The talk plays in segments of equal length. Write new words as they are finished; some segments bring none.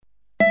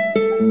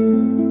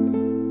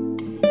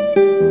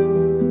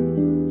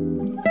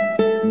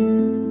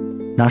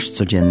Nasz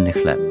codzienny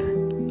chleb.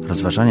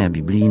 Rozważania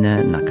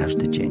biblijne na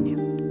każdy dzień.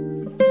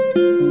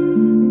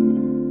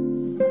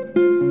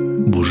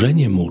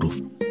 Burzenie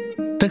murów.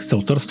 Tekst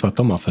autorstwa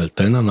Toma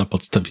Feltena na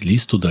podstawie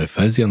listu do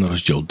Efezjan,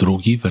 rozdział 2,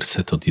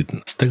 werset od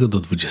 11 do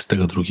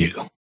 22.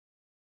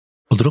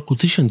 Od roku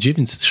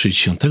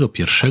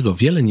 1961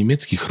 wiele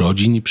niemieckich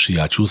rodzin i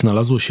przyjaciół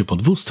znalazło się po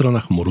dwóch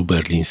stronach muru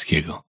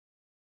berlińskiego.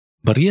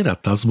 Bariera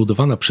ta,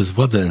 zbudowana przez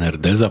władze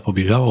NRD,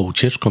 zapobiegała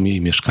ucieczkom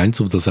jej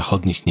mieszkańców do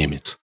zachodnich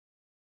Niemiec.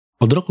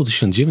 Od roku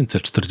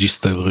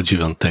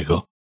 1949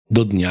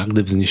 do dnia,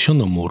 gdy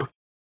wzniesiono mur,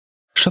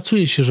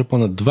 szacuje się, że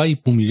ponad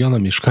 2,5 miliona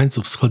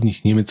mieszkańców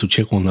wschodnich Niemiec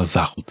uciekło na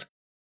zachód.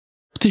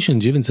 W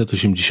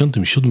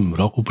 1987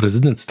 roku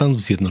prezydent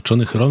Stanów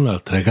Zjednoczonych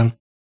Ronald Reagan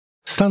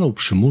stanął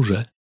przy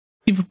murze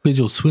i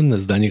wypowiedział słynne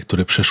zdanie,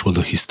 które przeszło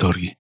do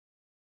historii.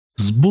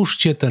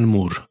 Zburzcie ten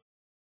mur.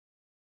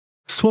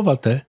 Słowa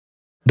te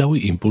dały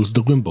impuls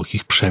do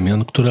głębokich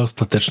przemian, które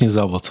ostatecznie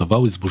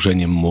zaowocowały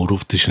zburzeniem muru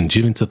w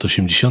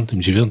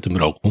 1989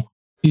 roku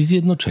i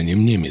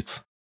zjednoczeniem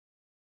Niemiec.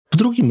 W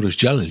drugim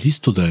rozdziale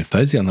listu do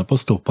Efezjan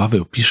apostoł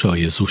Paweł pisze o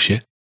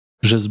Jezusie,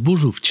 że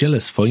zburzył w ciele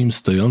swoim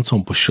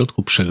stojącą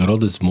pośrodku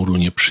przegrody z muru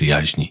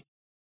nieprzyjaźni.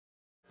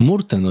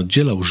 Mur ten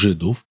oddzielał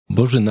Żydów,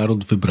 Boży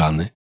naród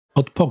wybrany,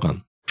 od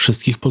pogan,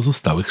 wszystkich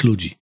pozostałych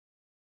ludzi.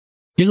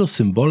 Jego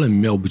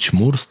symbolem miał być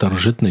mur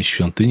starożytnej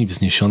świątyni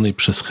wzniesionej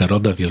przez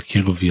Heroda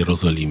Wielkiego w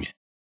Jerozolimie.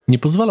 Nie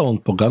pozwalał on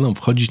poganom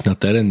wchodzić na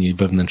teren jej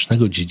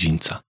wewnętrznego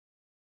dziedzińca.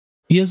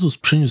 Jezus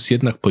przyniósł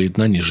jednak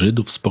pojednanie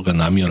Żydów z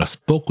poganami oraz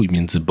pokój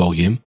między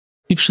Bogiem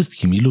i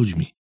wszystkimi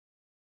ludźmi.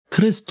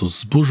 Chrystus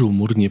zburzył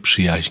mur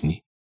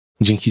nieprzyjaźni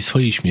dzięki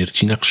swojej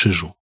śmierci na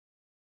krzyżu.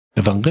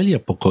 Ewangelia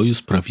pokoju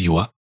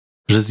sprawiła,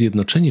 że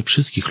zjednoczenie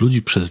wszystkich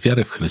ludzi przez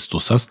wiarę w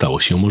Chrystusa stało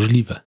się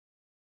możliwe.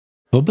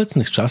 W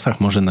obecnych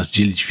czasach może nas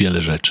dzielić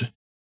wiele rzeczy.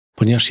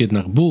 Ponieważ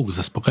jednak Bóg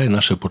zaspokaja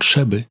nasze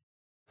potrzeby,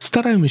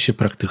 starajmy się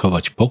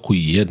praktykować pokój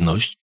i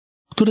jedność,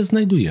 które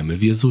znajdujemy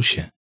w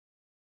Jezusie.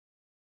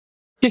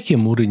 Jakie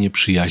mury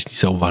nieprzyjaźni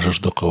zauważasz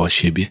dookoła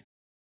siebie?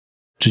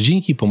 Czy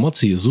dzięki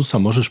pomocy Jezusa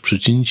możesz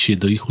przyczynić się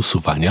do ich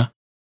usuwania?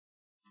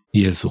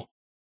 Jezu,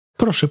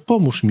 proszę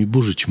pomóż mi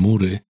burzyć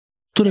mury,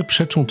 które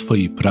przeczą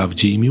Twojej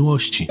prawdzie i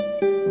miłości.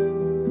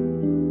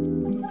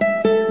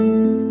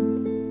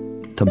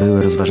 To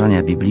były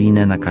rozważania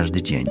biblijne na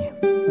każdy dzień.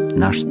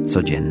 Nasz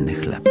codzienny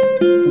chleb.